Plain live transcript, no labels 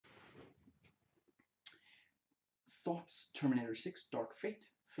thoughts, Terminator 6 Dark Fate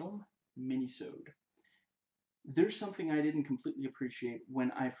film minisode. There's something I didn't completely appreciate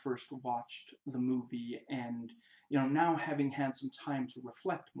when I first watched the movie, and now having had some time to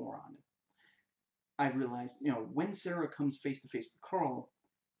reflect more on it, I realized, when Sarah comes face to face with Carl,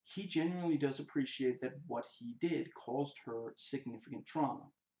 he genuinely does appreciate that what he did caused her significant trauma.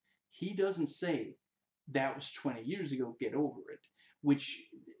 He doesn't say, that was 20 years ago, get over it, which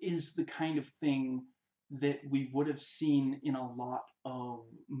is the kind of thing that we would have seen in a lot of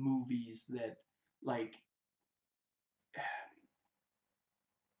movies that, like,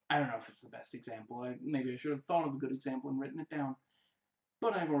 I don't know if it's the best example. Maybe I should have thought of a good example and written it down,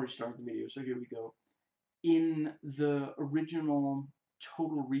 but I've already started the video, so here we go. In the original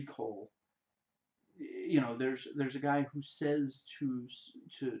Total Recall, there's a guy who says to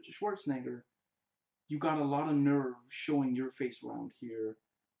Schwarzenegger, "You got a lot of nerve showing your face around here,"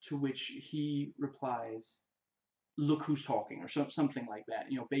 to which he replies, "Look who's talking," or something like that,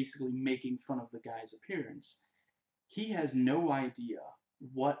 basically making fun of the guy's appearance. He has no idea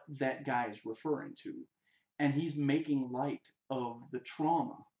what that guy is referring to, and he's making light of the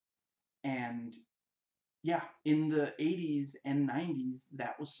trauma. And yeah, in the 80s and 90s,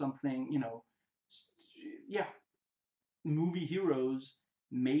 that was something, yeah, movie heroes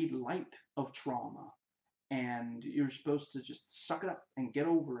made light of trauma, and you're supposed to just suck it up and get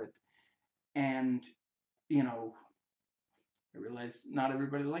over it. And, I realize not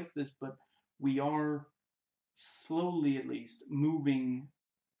everybody likes this, but we are slowly, at least, moving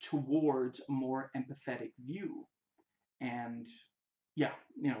towards a more empathetic view. And yeah,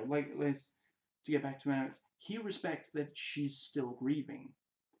 let's to get back to my notes. He respects that she's still grieving,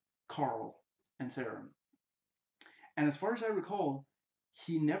 Carl and Sarah. And as far as I recall,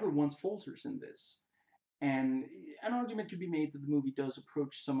 he never once falters in this. And an argument could be made that the movie does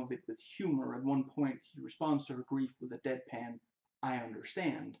approach some of it with humor. At one point, he responds to her grief with a deadpan, "I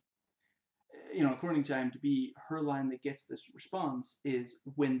understand." According to IMDb, her line that gets this response is,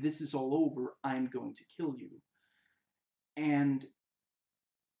 "When this is all over, I'm going to kill you." And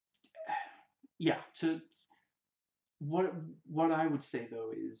yeah, what I would say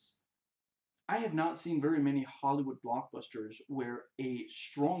though is, I have not seen very many Hollywood blockbusters where a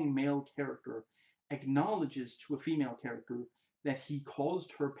strong male character acknowledges to a female character that he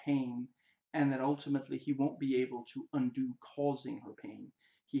caused her pain and that ultimately he won't be able to undo causing her pain.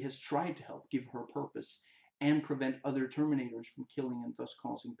 He has tried to help give her purpose and prevent other Terminators from killing and thus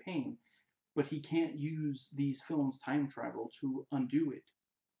causing pain, but he can't use these films' time travel to undo it.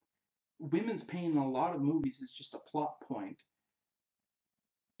 Women's pain in a lot of movies is just a plot point.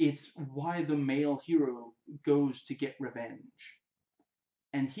 It's why the male hero goes to get revenge.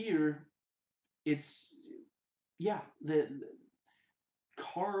 And here, it's, yeah,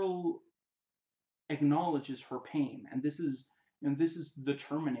 Carl acknowledges her pain, and this is the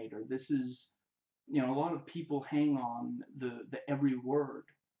Terminator. This is, a lot of people hang on the every word,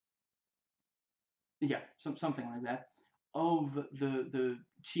 yeah, something like that, of the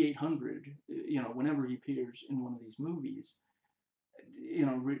T-800, whenever he appears in one of these movies,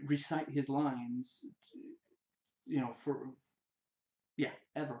 recite his lines, for, yeah,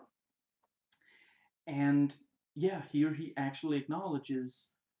 ever. And yeah, here he actually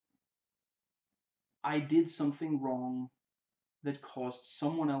acknowledges, I did something wrong that caused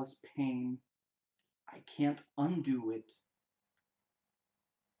someone else pain. I can't undo it.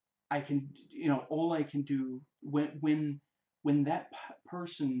 I can, all I can do when that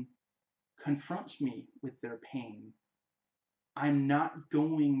person confronts me with their pain, I'm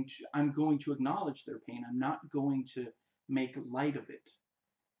going to acknowledge their pain. I'm not going to make light of it.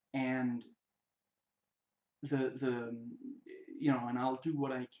 And and I'll do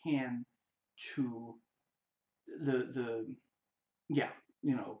what I can to yeah,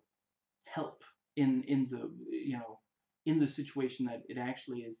 help in the situation that it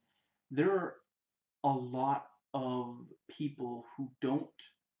actually is. There are a lot of people who don't.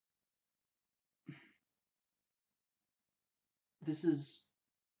 This is,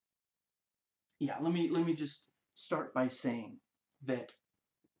 yeah, let me just start by saying that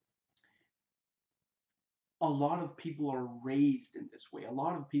a lot of people are raised in this way. A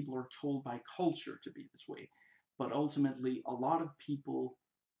lot of people are told by culture to be this way. But ultimately, a lot of people,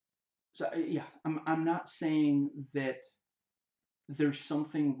 so yeah, I'm not saying that there's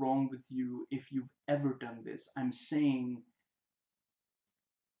something wrong with you if you've ever done this. I'm saying,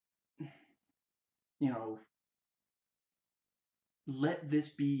 let this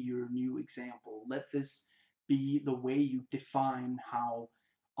be your new example. Let this be the way you define how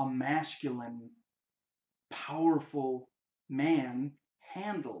a masculine, powerful man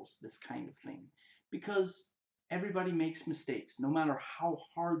handles this kind of thing. Because Everybody makes mistakes. No matter how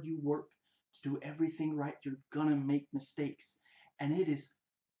hard you work to do everything right, you're gonna make mistakes. And it is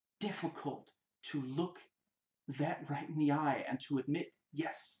difficult to look that right in the eye and to admit,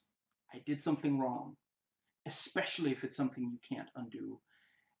 yes, I did something wrong, especially if it's something you can't undo.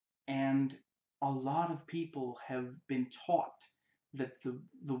 And a lot of people have been taught that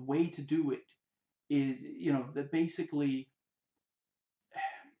the way to do it is, that basically,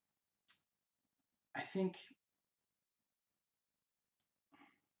 I think,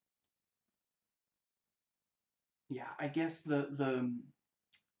 yeah, I guess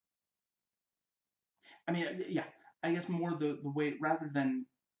I mean, yeah, I guess more the way, rather than,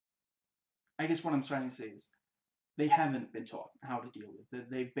 I guess what I'm trying to say is, they haven't been taught how to deal with it.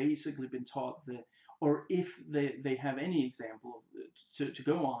 They've basically been taught that, or if they have any example to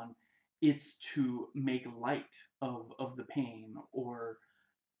go on, it's to make light of the pain, or,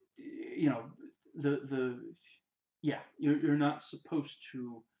 you know, the yeah, you're not supposed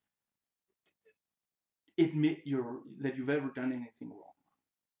to admit that you've ever done anything wrong.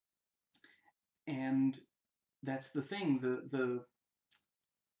 And that's the thing. The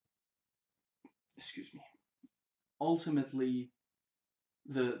excuse me. Ultimately,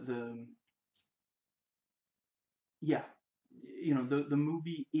 the yeah, the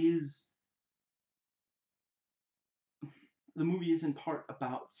movie is in part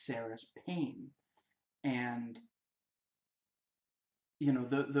about Sarah's pain, and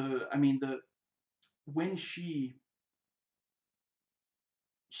the I mean the when she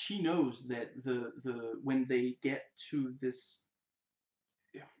knows that the when they get to this,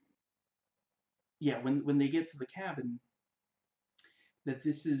 yeah, when they get to the cabin, that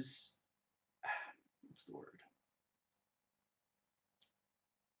this is, what's the word,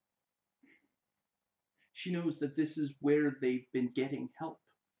 she knows that this is where they've been getting help.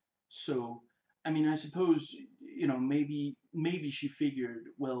 So, I mean, I suppose, maybe she figured,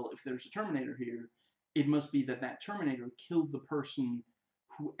 well, if there's a Terminator here, it must be that that Terminator killed the person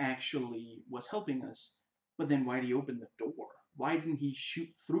who actually was helping us. But then why did he open the door? Why didn't he shoot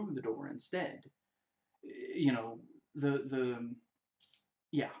through the door instead? You know, the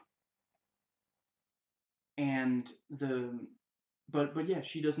yeah, and but yeah,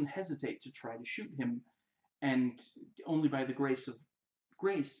 she doesn't hesitate to try to shoot him, and only by the grace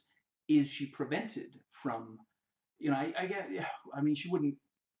is she prevented from, I get, yeah, I mean, she wouldn't.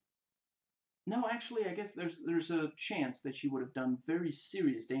 No, actually, I guess there's a chance that she would have done very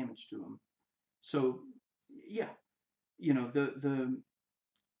serious damage to him. So, yeah, the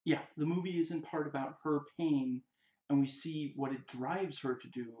yeah, the movie is in part about her pain, and we see what it drives her to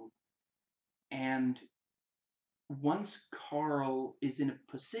do. And once Carl is in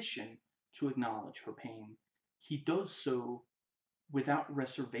a position to acknowledge her pain, he does so without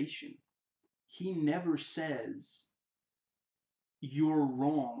reservation. He never says, "You're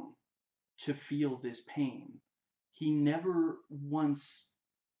wrong to feel this pain." He never once,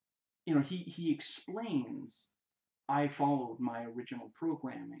 he explains, "I followed my original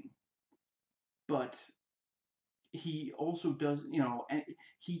programming," but he also does, and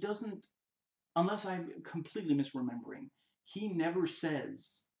he doesn't, unless I'm completely misremembering, he never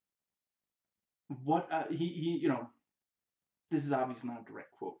says what, he this is obviously not a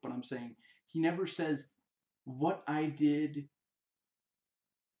direct quote, but I'm saying he never says what I did,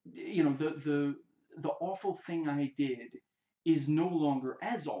 the awful thing I did is no longer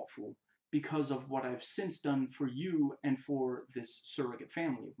as awful because of what I've since done for you and for this surrogate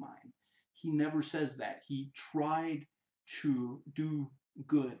family of mine. He never says that. He tried to do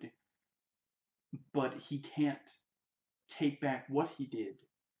good, but he can't take back what he did,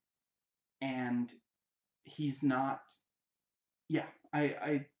 and he's not. Yeah,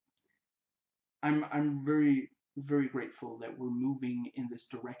 I'm very, very grateful that we're moving in this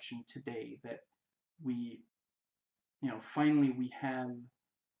direction today. That we, finally we have,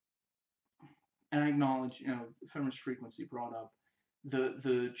 and I acknowledge, feminist frequency brought up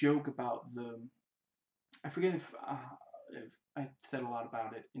the joke about the. I forget if I said a lot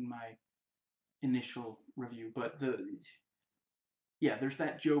about it in my initial review, but yeah, there's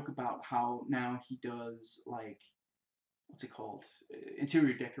that joke about how now he does, like, what's it called,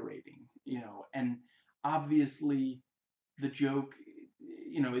 interior decorating, and obviously the joke,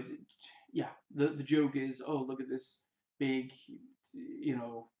 yeah, the joke is, oh, look at this big,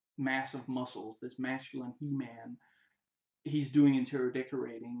 mass of muscles, this masculine He-Man. He's doing interior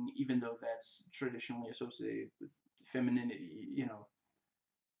decorating, even though that's traditionally associated with femininity,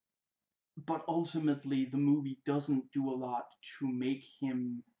 But ultimately, the movie doesn't do a lot to make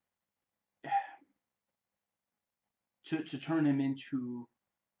him, to turn him into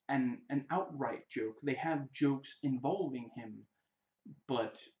an outright joke. They have jokes involving him,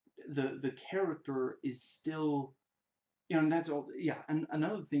 but the character is still, and that's all. Yeah, and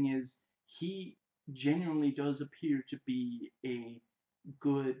another thing is he genuinely does appear to be a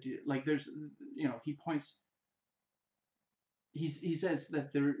good, like, there's, he points, he says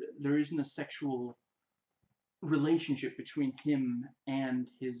that there isn't a sexual relationship between him and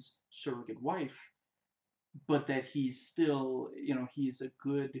his surrogate wife, but that he's still, he's a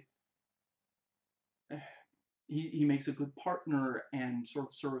good, he makes a good partner and sort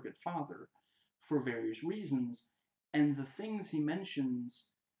of surrogate father for various reasons. And the things he mentions,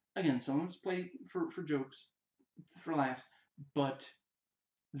 again, some of it's played for jokes, for laughs, but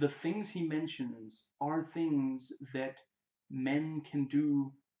the things he mentions are things that men can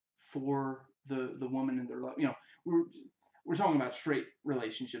do for the woman in their life. We're talking about straight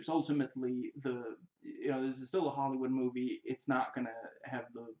relationships. Ultimately, this is still a Hollywood movie. It's not gonna have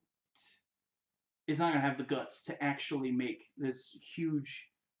the guts to actually make this huge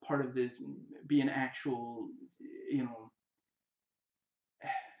part of this be an actual, you know,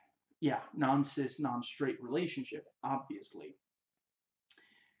 yeah, non-cis, non-straight relationship. Obviously,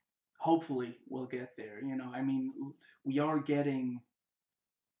 hopefully, we'll get there. I mean, we are getting.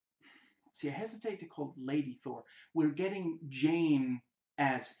 See, I hesitate to call Lady Thor. We're getting Jane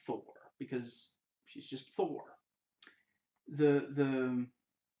as Thor because she's just Thor. The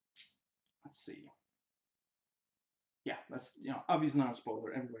let's see. Yeah, that's obviously not a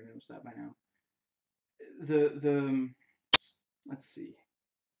spoiler. Everybody knows that by now. The let's see.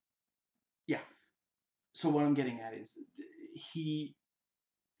 Yeah. So what I'm getting at is he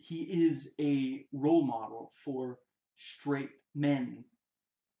he is a role model for straight men.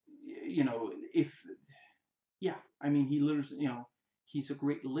 If yeah, I mean he literally, he's a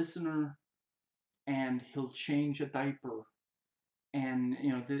great listener and he'll change a diaper and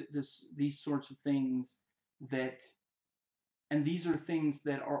these sorts of things that and these are things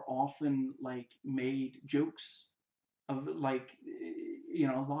that are often like made jokes of, like, a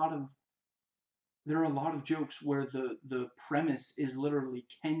lot of there are a lot of jokes where the premise is literally,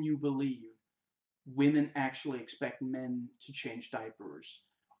 can you believe women actually expect men to change diapers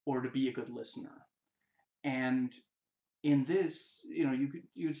or to be a good listener? And in this, you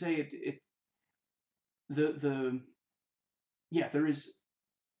could say the yeah, there is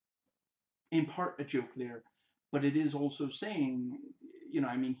in part a joke there, but it is also saying,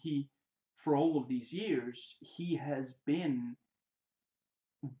 I mean, for all of these years, he has been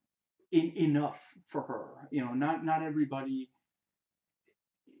enough for her. Not everybody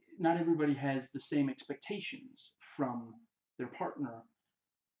has the same expectations from their partner,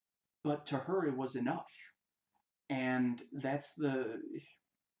 but to her it was enough. And that's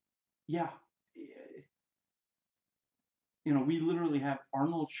yeah, we literally have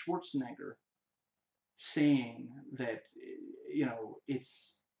Arnold Schwarzenegger saying that,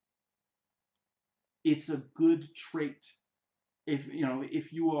 it's a good trait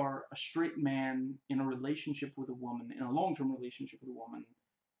if you are a straight man in a relationship with a woman, in a long-term relationship with a woman,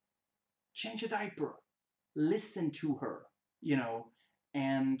 change a diaper, listen to her,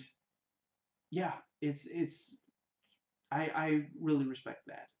 and yeah, it's I really respect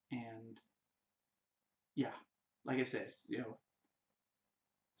that. And yeah, like I said,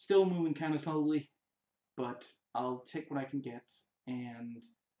 still moving kind of slowly, but I'll take what I can get. And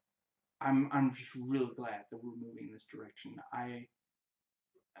I'm just really glad that we're moving in this direction.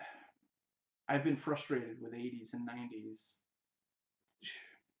 I've been frustrated with 80s and 90s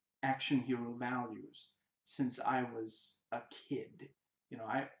action hero values since I was a kid.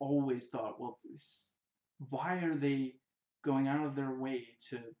 I always thought, well, why are they going out of their way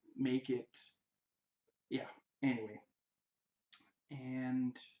to make it? Yeah. Anyway,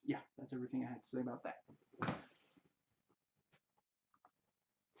 and yeah, that's everything I had to say about that.